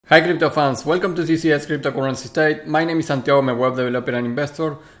Hi crypto fans, welcome to CCS Cryptocurrency State. My name is Santiago, I'm a web developer and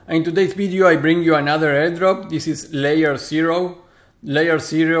investor. And in today's video I bring you another airdrop. This is Layer Zero. Layer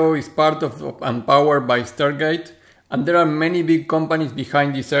Zero is part of and powered by Stargate. And there are many big companies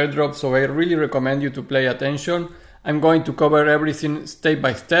behind this airdrop, so I really recommend you to pay attention. I'm going to cover everything step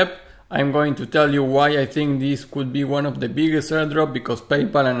by step. I'm going to tell you why I think this could be one of the biggest airdrop, because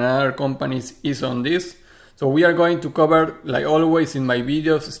PayPal and other companies is on this. So we are going to cover, like always in my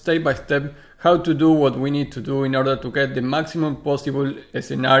videos, step by step, how to do what we need to do in order to get the maximum possible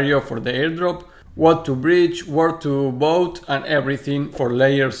scenario for the airdrop, what to bridge, where to vote, and everything for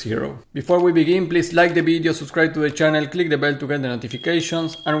Layer Zero. Before we begin, please like the video, subscribe to the channel, click the bell to get the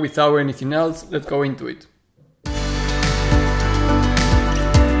notifications, and without anything else, let's go into it.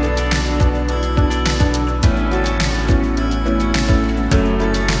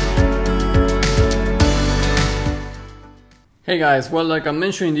 Hey guys, well, like I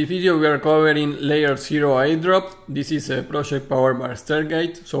mentioned in the video, we are covering Layer Zero Airdrop. This is a project powered by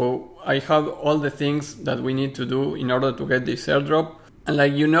Stargate, so I have all the things that we need to do in order to get this airdrop. And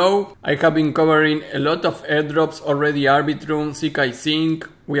like you know, I have been covering a lot of airdrops already: Arbitrum, zksync.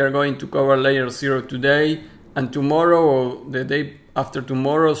 We are going to cover Layer Zero today, and tomorrow or the day after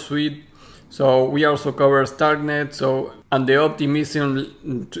tomorrow, Swqp. So we also cover starknet, and the optimism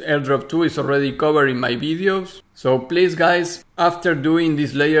airdrop 2 is already covered in my videos. So please guys, after doing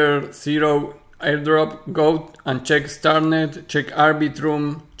this Layer Zero airdrop, go and check starknet, check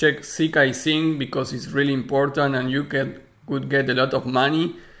arbitrum, check zksync, because it's really important and you could get a lot of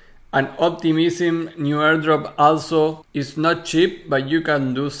money. And optimism new airdrop also is not cheap, but you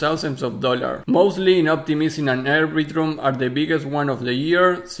can do thousands of dollars. Mostly in optimism and arbitrum are the biggest one of the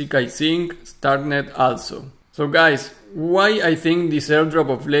year, zksync, starknet also. So guys, why I think this airdrop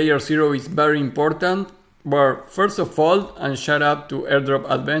of Layer Zero is very important? Well, first of all, and shout out to Airdrop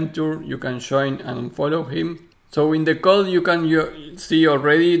Adventure, you can join and follow him. So in the code you can see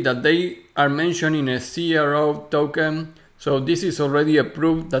already that they are mentioning a CRO token. So this is already a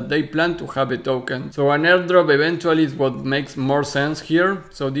proof that they plan to have a token. So an airdrop eventually is what makes more sense here.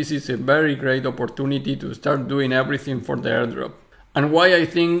 So this is a very great opportunity to start doing everything for the airdrop. And why I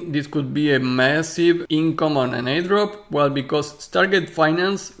think this could be a massive income on an airdrop? Well, because Stargate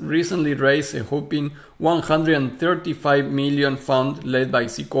Finance recently raised a whopping 135 million fund led by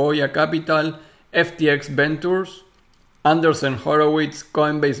Sequoia Capital, FTX Ventures, Anderson Horowitz,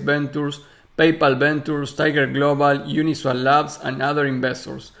 Coinbase Ventures, PayPal Ventures, Tiger Global, Uniswap Labs, and other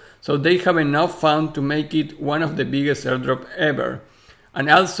investors. So they have enough fund to make it one of the biggest airdrop ever. And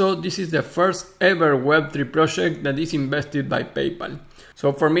also, this is the first ever Web3 project that is invested by PayPal.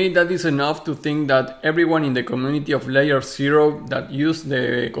 So for me, that is enough to think that everyone in the community of Layer Zero that use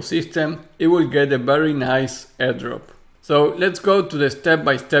the ecosystem, it will get a very nice airdrop. So let's go to the step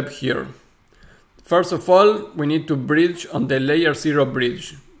by step here. First of all, we need to bridge on the Layer Zero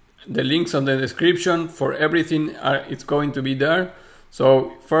bridge. The links on the description for everything it's going to be there.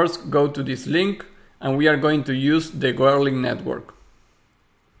 So first go to this link and we are going to use the Whirling network.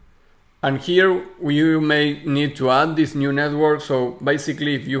 And here you may need to add this new network. So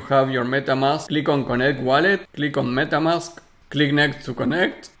basically, if you have your MetaMask, click on Connect Wallet, click on MetaMask, click Next to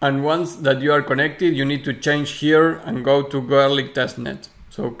connect. And once that you are connected, you need to change here and go to Whirling Testnet.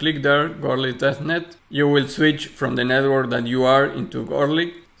 So click there, Whirling Testnet. You will switch from the network that you are into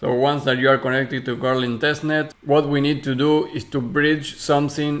Whirling. So once that you are connected to Whirling Testnet, what we need to do is to bridge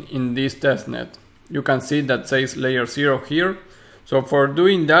something in this testnet. You can see that says Layer Zero here. So for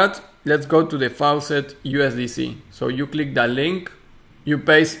doing that, let's go to the faucet USDC. So you click that link, you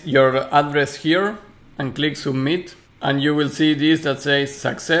paste your address here and click submit, and you will see this that says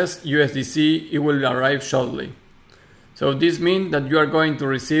success USDC, it will arrive shortly. So this means that you are going to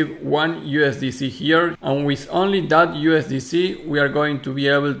receive one USDC here, and with only that USDC we are going to be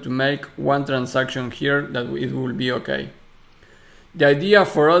able to make one transaction here that it will be okay. The idea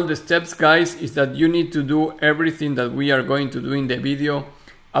for all the steps, guys, is that you need to do everything that we are going to do in the video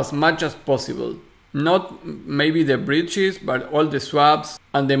as much as possible. Not maybe the bridges, but all the swaps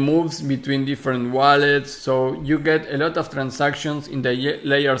and the moves between different wallets. So you get a lot of transactions in the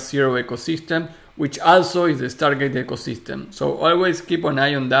Layer Zero ecosystem, which also is the Stargate ecosystem. So always keep an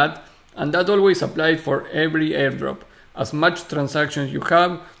eye on that. And that always applies for every airdrop. As much transactions you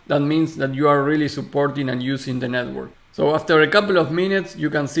have, that means that you are really supporting and using the network. So after a couple of minutes, you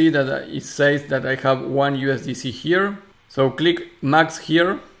can see that it says that I have one USDC here. So click max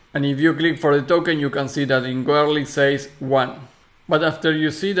here, and if you click for the token, you can see that in Whirling says 1. But after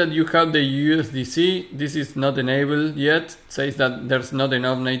you see that you have the USDC, this is not enabled yet. It says that there's not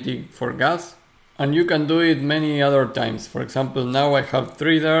enough native for gas. And you can do it many other times. For example, now I have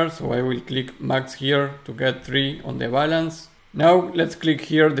 3 there, so I will click max here to get 3 on the balance. Now let's click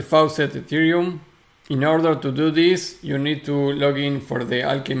here the faucet Ethereum. In order to do this, you need to log in for the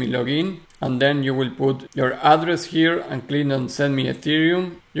Alchemy login, and then you will put your address here and click on send me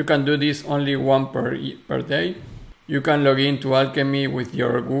Ethereum. You can do this only one per day. You can log in to Alchemy with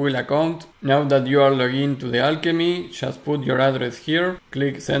your Google account. Now that you are logged in to the Alchemy, just put your address here,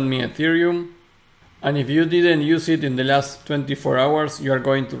 click send me Ethereum. And if you didn't use it in the last 24 hours, you are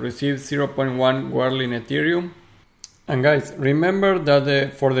going to receive 0.1 Whirling Ethereum. And guys, remember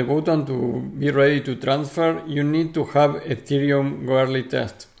that for the button to be ready to transfer, you need to have Ethereum Whirly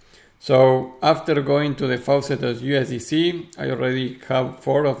test. So after going to the faucet of USDC, I already have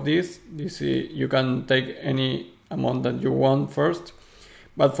 4 of these. You can take any amount that you want first.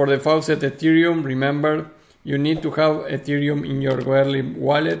 But for the faucet Ethereum, remember, you need to have Ethereum in your Whirly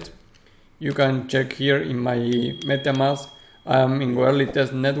wallet. You can check here in my MetaMask. I'm in Whirly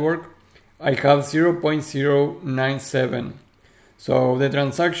test network. I have 0.097. So the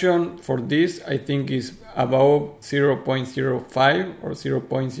transaction for this I think is above 0.05 or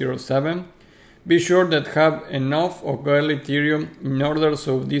 0.07. Be sure that have enough of Whirly Ethereum in order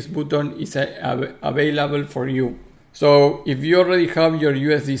so this button is available for you. So if you already have your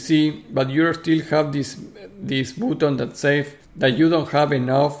USDC but you still have this button that says that you don't have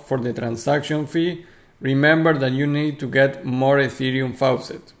enough for the transaction fee, remember that you need to get more Ethereum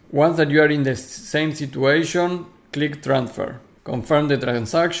faucet. Once that you are in the same situation, click transfer. Confirm the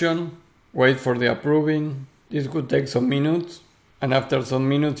transaction, wait for the approving. This could take some minutes, and after some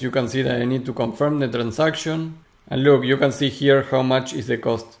minutes you can see that I need to confirm the transaction. And look, you can see here how much is the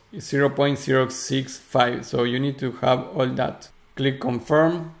cost. It's 0.065, so you need to have all that. Click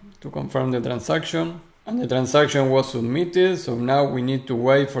confirm to confirm the transaction, and the transaction was submitted, so now we need to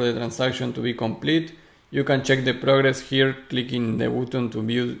wait for the transaction to be complete. You can check the progress here, clicking the button to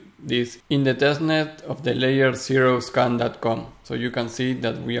view this in the testnet of the layerzeroscan.com. So you can see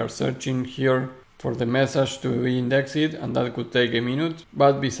that we are searching here for the message to be indexed, and that could take a minute.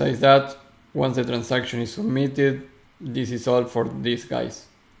 But besides that, once the transaction is submitted, this is all for these guys.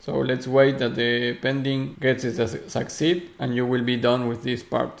 So let's wait that the pending gets a succeed, and you will be done with this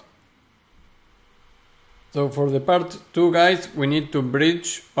part. So for the part 2, guys, we need to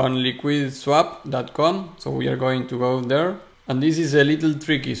bridge on liquidityswap.com. So we are going to go there. And this is a little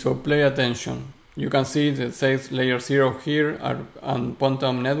tricky, so pay attention. You can see that it says Layer Zero here and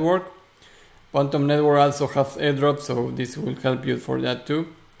Pontum Network. Pontum Network also has airdrop, so this will help you for that too.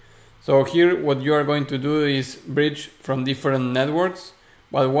 So here what you are going to do is bridge from different networks.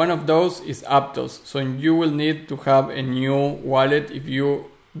 But one of those is Aptos. So you will need to have a new wallet if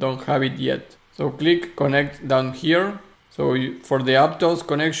you don't have it yet. So click connect down here. So for the Aptos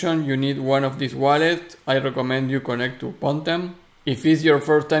connection, you need one of these wallets. I recommend you connect to Pontem. If it's your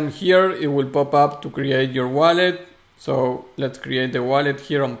first time here, it will pop up to create your wallet. So let's create the wallet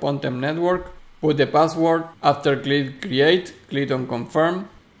here on Pontem Network. Put the password. After click create, click on confirm.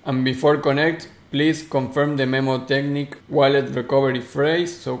 And before connect, please confirm the memo technique wallet recovery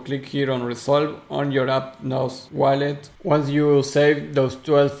phrase. So click here on resolve on your Aptos wallet. Once you save those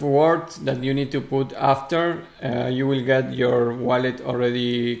 12 words that you need to put after, you will get your wallet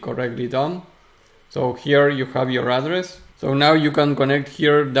already correctly done. So here you have your address. So now you can connect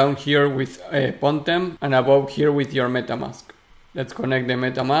here, down here with Pontem, and above here with your MetaMask. Let's connect the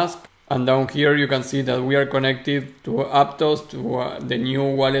MetaMask. And down here you can see that we are connected to Aptos, to the new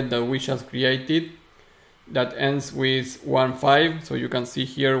wallet that we just created that ends with 15. So you can see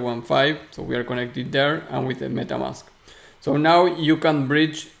here 15. So we are connected there and with the MetaMask. So now you can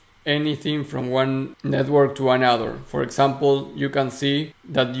bridge anything from one network to another. For example, you can see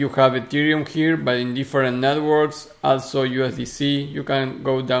that you have Ethereum here, but in different networks, also USDC. You can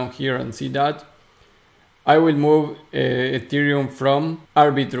go down here and see that. I will move Ethereum from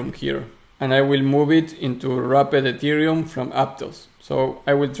Arbitrum here, and I will move it into Rapid Ethereum from Aptos. So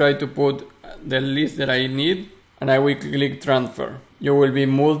I will try to put the list that I need, and I will click transfer. You will be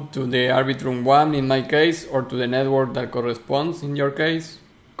moved to the Arbitrum 1 in my case, or to the network that corresponds in your case.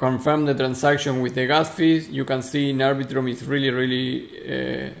 Confirm the transaction with the gas fees. You can see in Arbitrum it's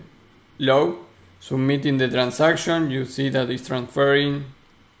really low. Submitting the transaction, you see that it's transferring.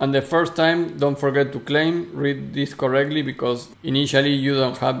 And the first time, don't forget to claim. Read this correctly because initially you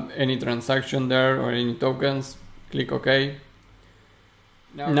don't have any transaction there or any tokens. Click OK.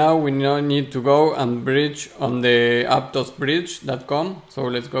 Now we now need to go and bridge on the aptosbridge.com. So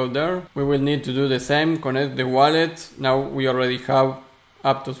let's go there. We will need to do the same, connect the wallet. Now we already have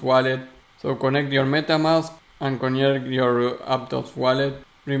Aptos wallet. So connect your MetaMask and connect your Aptos wallet.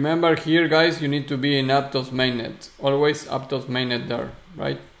 Remember here guys, you need to be in Aptos mainnet. Always Aptos mainnet there,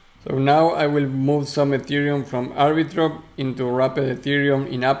 right? So now I will move some Ethereum from Arbitrum into Wrapped Ethereum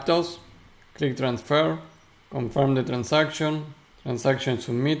in Aptos. Click transfer, confirm the transaction, transaction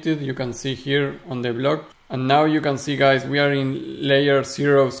submitted, you can see here on the block. And now you can see guys, we are in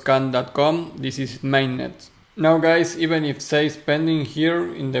layerzeroscan.com, this is mainnet. Now guys, even if says pending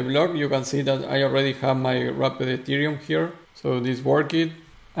here in the block, you can see that I already have my Wrapped Ethereum here. So this worked.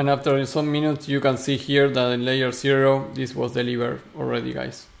 And after some minutes you can see here that in layer 0 this was delivered already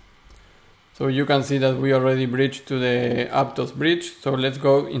guys. So you can see that we already bridged to the Aptos bridge. So let's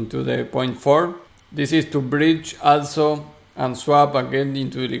go into the point 4. This is to bridge also and swap again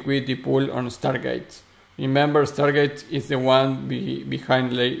into the liquidity pool on Stargate. Remember, Stargate is the one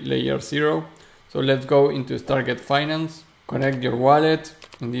behind layer 0. So let's go into Stargate Finance, connect your wallet,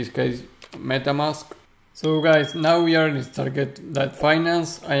 in this case MetaMask. So guys, now we are in Stargate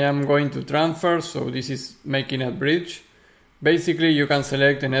Finance. I am going to transfer, so this is making a bridge. Basically, you can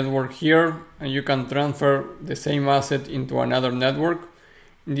select a network here and you can transfer the same asset into another network.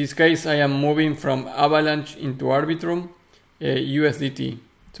 In this case, I am moving from Avalanche into Arbitrum, USDT.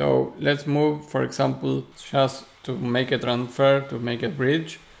 So let's move, for example, just to make a transfer, to make a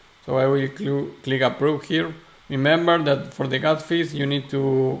bridge. So I will click approve here. Remember that for the gas fees, you need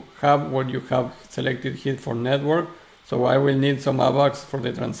to have what you have selected here for network. So I will need some AVAX for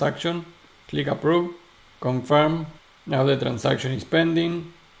the transaction. Click approve, confirm. Now the transaction is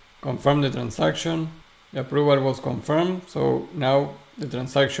pending. Confirm the transaction. The approval was confirmed. So now the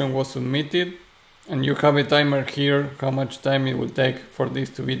transaction was submitted. And you have a timer here, how much time it will take for this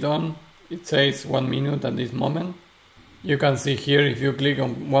to be done. It says 1 minute at this moment. You can see here, if you click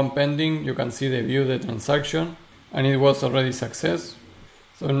on one pending, you can see the view the transaction and it was already success.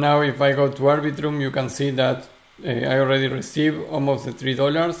 So now if I go to Arbitrum, you can see that I already received almost the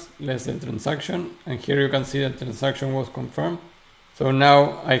 $3 less the transaction, and here you can see the transaction was confirmed. So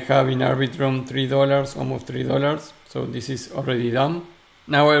now I have in Arbitrum $3, almost $3. So this is already done.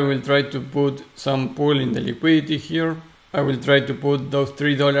 Now I will try to put some pool in the liquidity here. I will try to put those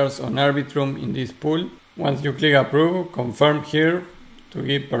 $3 on Arbitrum in this pool. Once you click approve, confirm here to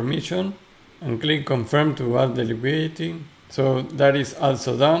give permission and click confirm to add the liquidity. So that is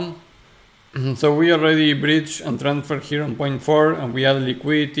also done. So we already bridged and transferred here on point 4 and we add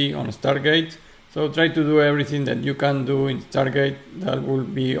liquidity on Stargate. So try to do everything that you can do in Stargate. That will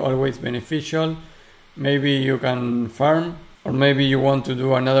be always beneficial. Maybe you can farm, or maybe you want to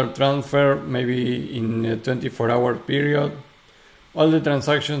do another transfer, maybe in a 24-hour period. All the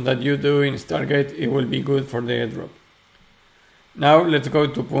transactions that you do in Stargate, it will be good for the airdrop. Now let's go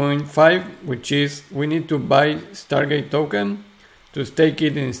to point 5, which is we need to buy Stargate token to stake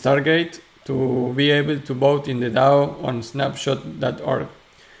it in Stargate to be able to vote in the DAO on snapshot.org.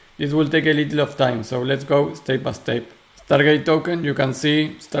 This will take a little of time, so let's go step by step. Stargate token, you can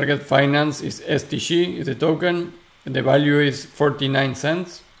see Stargate Finance is STG, is the token. The value is 49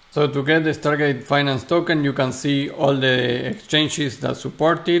 cents. So to get the Stargate Finance token, you can see all the exchanges that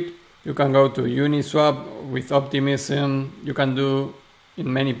support it. You can go to Uniswap with Optimism. You can do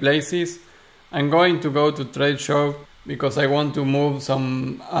in many places. I'm going to go to TradeShow because I want to move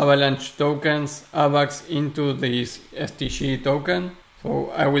some Avalanche tokens, AVAX, into this STG token.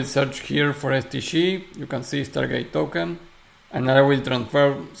 So I will search here for STG. You can see Stargate token. And I will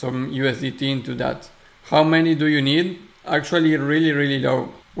transfer some USDT into that. How many do you need? Actually really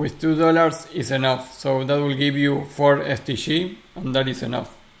low. With $2 is enough. So that will give you 4 STG and that is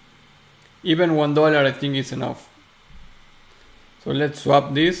enough. Even $1 I think is enough. So let's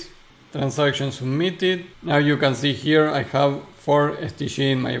swap this. Transaction submitted. Now you can see here I have 4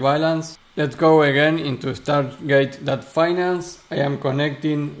 STG in my balance. Let's go again into Stargate.finance. I am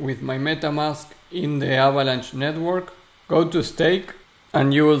connecting with my MetaMask in the Avalanche network. Go to stake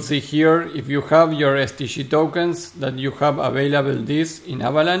and you will see here if you have your STG tokens that you have available this in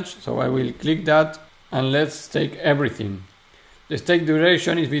Avalanche. So I will click that and let's stake everything. The stake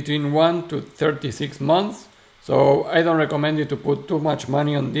duration is between 1 to 36 months. So I don't recommend you to put too much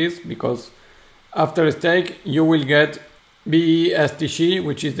money on this because after stake you will get BESTG,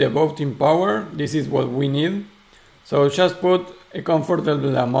 which is the voting power. This is what we need. So just put a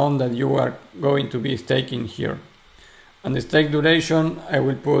comfortable amount that you are going to be staking here. And the stake duration I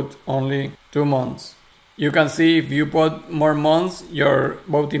will put only 2 months. You can see if you put more months your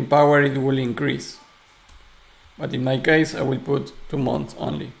voting power it will increase. But in my case I will put 2 months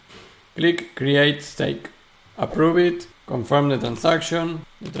only. Click create stake. Approve it. Confirm the transaction.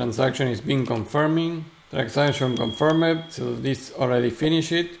 The transaction is being confirming. Transaction confirmed. So this already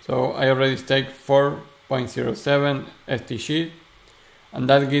finished it. So I already staked 4.07 STG. and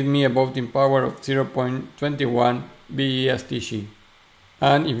that gives me a voting power of 0.21 BESTG.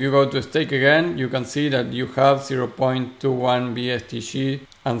 And if you go to stake again, you can see that you have 0.21 BSTG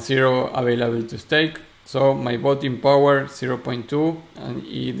and 0 available to stake. So my voting power 0.2,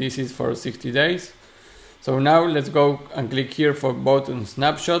 and this is for 60 days. So now let's go and click here for vote on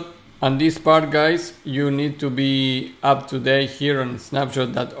snapshot. And this part, guys, you need to be up to date here on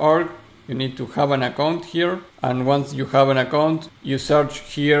snapshot.org. You need to have an account here. And once you have an account, you search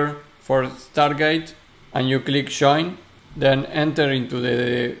here for Stargate and you click join. Then enter into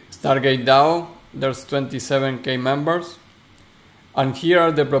the Stargate DAO. There's 27k members. And here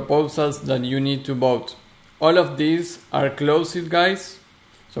are the proposals that you need to vote. All of these are closed, guys.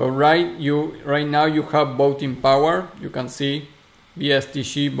 So right now you have voting power. You can see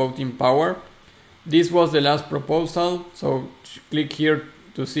BSTG voting power. This was the last proposal. So click here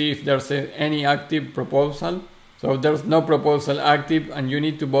to see if there's any active proposal. So there's no proposal active, and you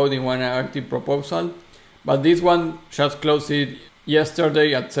need to vote in one active proposal. But this one just closed it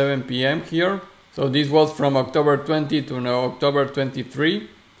yesterday at 7 p.m. here. So this was from October 20 to now October 23.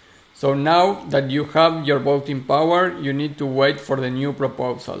 So now that you have your voting power, you need to wait for the new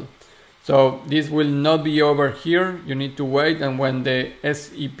proposal. So this will not be over here. You need to wait, and when the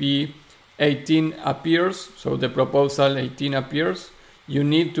SEP 18 appears, so the proposal 18 appears, you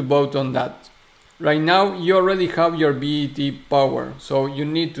need to vote on that. Right now you already have your BET power, so you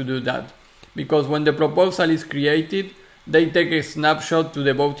need to do that. Because when the proposal is created, they take a snapshot to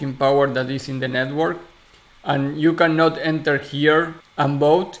the voting power that is in the network, and you cannot enter here and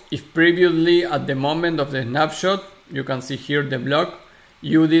vote if previously at the moment of the snapshot, you can see here the block,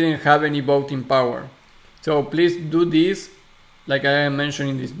 you didn't have any voting power. So please do this, like I mentioned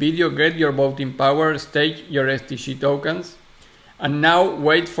in this video, get your voting power, stake your STG tokens, and now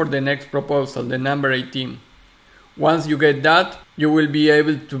wait for the next proposal, the number 18. Once you get that, you will be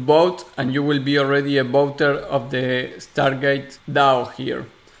able to vote, and you will be already a voter of the Stargate DAO here.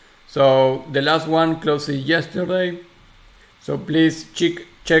 So the last one closed yesterday. So please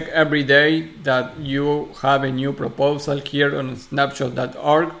check every day that you have a new proposal here on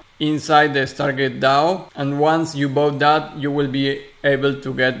snapshot.org inside the Stargate DAO. And once you vote that, you will be able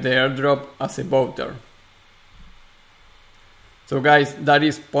to get the airdrop as a voter. So guys, that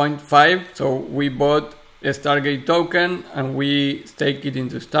is point 5. So we bought a Stargate token and we stake it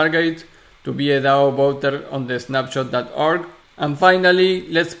into Stargate to be a DAO voter on the snapshot.org. And finally,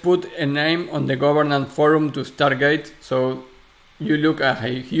 let's put a name on the governance forum to Stargate, so you look at a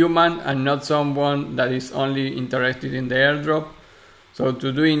human and not someone that is only interested in the airdrop. So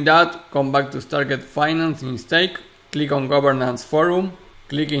to doing that, come back to Stargate Finance in stake, click on governance forum,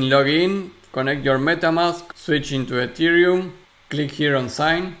 click in login, connect your MetaMask, switch into Ethereum, click here on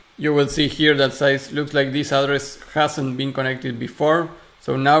sign. You will see here that says looks like this address hasn't been connected before.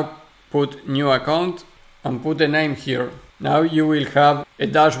 So now put new account and put a name here. Now you will have a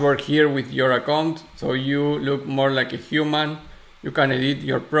dashboard here with your account, so you look more like a human. You can edit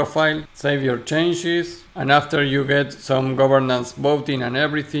your profile, save your changes, and after you get some governance voting and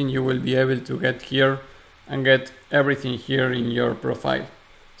everything, you will be able to get here and get everything here in your profile.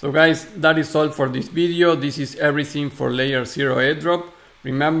 So guys, that is all for this video. This is everything for Layer Zero Airdrop.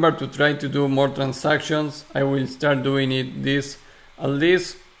 Remember to try to do more transactions. I will start doing it at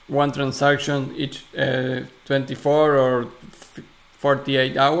least one transaction each 24 or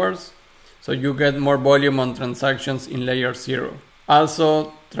 48 hours, so you get more volume on transactions in Layer Zero.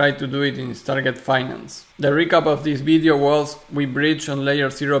 Also try to do it in Stargate Finance. The recap of this video was we bridged on Layer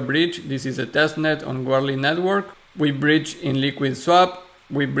Zero bridge. This is a testnet on Worldly network. We bridged in Liquid Swap.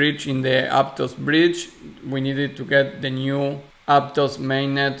 We bridged in the Aptos bridge. We needed to get the new Aptos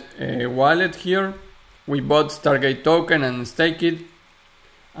mainnet wallet here. We bought Stargate token and staked it,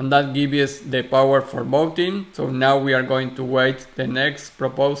 and that gives us the power for voting. So now we are going to wait the next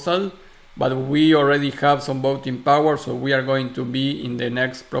proposal, but we already have some voting power, so we are going to be in the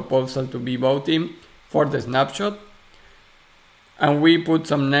next proposal to be voting for the snapshot. And we put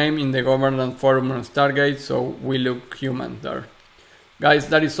some name in the governance forum on Stargate, so we look human there. Guys,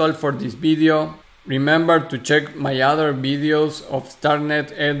 that is all for this video. Remember to check my other videos of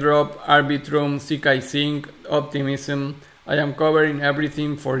starknet, airdrop, arbitrum, zksync, optimism. I am covering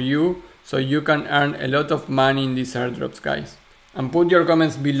everything for you, so you can earn a lot of money in these airdrops, guys. And put your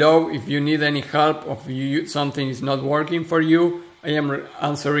comments below if you need any help or if something is not working for you. I am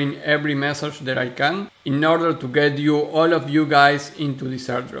answering every message that I can in order to get you, all of you guys, into this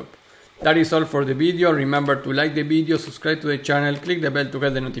airdrop. That is all for the video. Remember to like the video, subscribe to the channel, click the bell to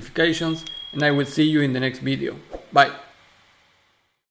get the notifications, and I will see you in the next video. Bye.